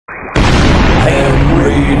Ham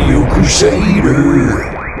Radio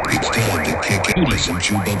Crusader. It's time to kick it with some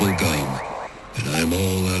chew bubble gum, and I'm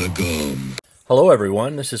all out of gum. Hello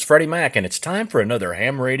everyone, this is Freddie Mac, and it's time for another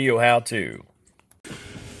ham radio how-to.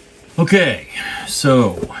 Okay,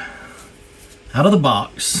 so out of the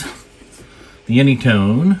box, the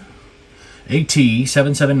AnyTone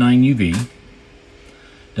AT-779UV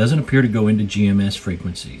doesn't appear to go into GMRS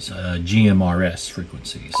frequencies. Let's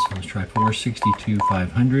try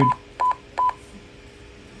 462,500.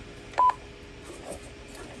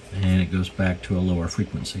 And it goes back to a lower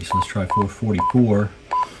frequency. So let's try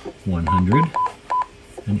 444,100,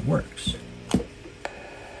 and it works.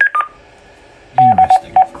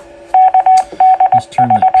 Interesting. Let's turn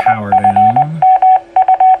that power down.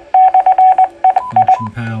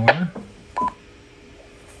 Function power.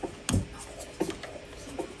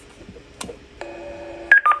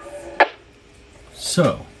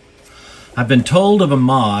 So, I've been told of a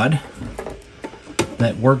mod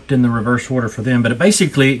that worked in the reverse order for them, but it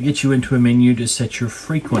gets you into a menu to set your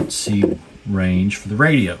frequency range for the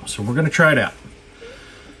radio. So we're going to try it out.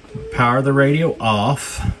 Power the radio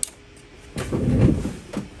off.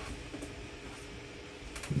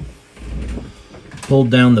 Hold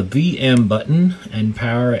down the VM button and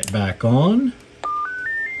power it back on.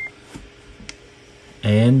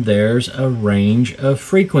 And there's a range of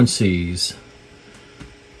frequencies.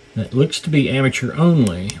 It looks to be amateur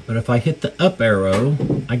only, but if I hit the up arrow,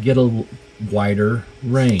 I get a wider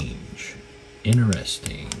range.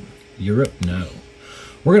 Interesting. Europe, no.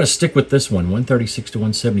 We're going to stick with this one, 136 to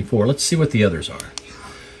 174. Let's see what the others are.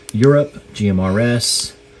 Europe,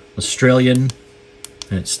 GMRS, Australian,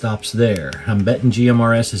 and it stops there. I'm betting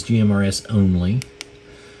GMRS is GMRS only.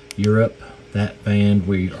 Europe, that band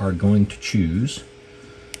we are going to choose.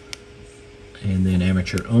 And then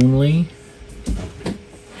amateur only.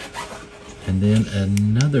 And then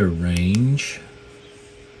another range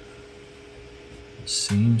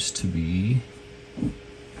seems to be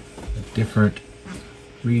a different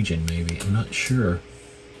region, maybe. I'm not sure.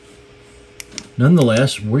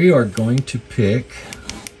 Nonetheless, we are going to pick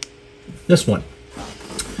this one.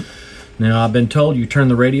 Now, I've been told you turn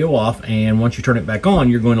the radio off, and once you turn it back on,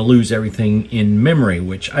 you're going to lose everything in memory,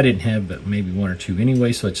 which I didn't have but maybe one or two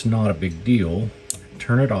anyway, so it's not a big deal.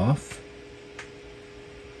 Turn it off.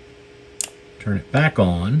 Turn it back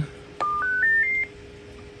on.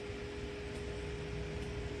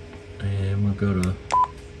 And we'll go to,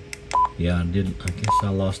 yeah, I guess I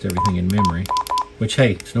lost everything in memory. Which,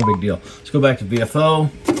 hey, it's no big deal. Let's go back to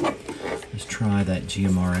VFO. Let's try that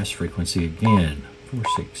GMRS frequency again.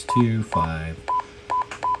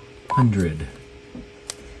 462,500.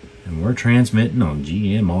 And we're transmitting on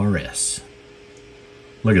GMRS.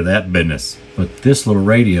 Look at that business. But this little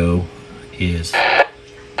radio is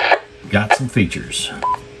got some features,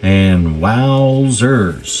 and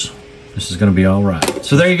wowzers, this is going to be all right.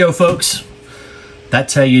 So there you go, folks.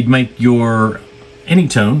 That's how you'd make your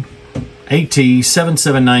AnyTone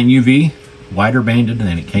AT-779UV wider banded, and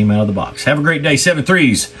then it came out of the box. Have a great day, 7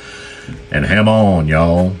 3s, and ham on,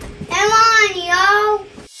 y'all.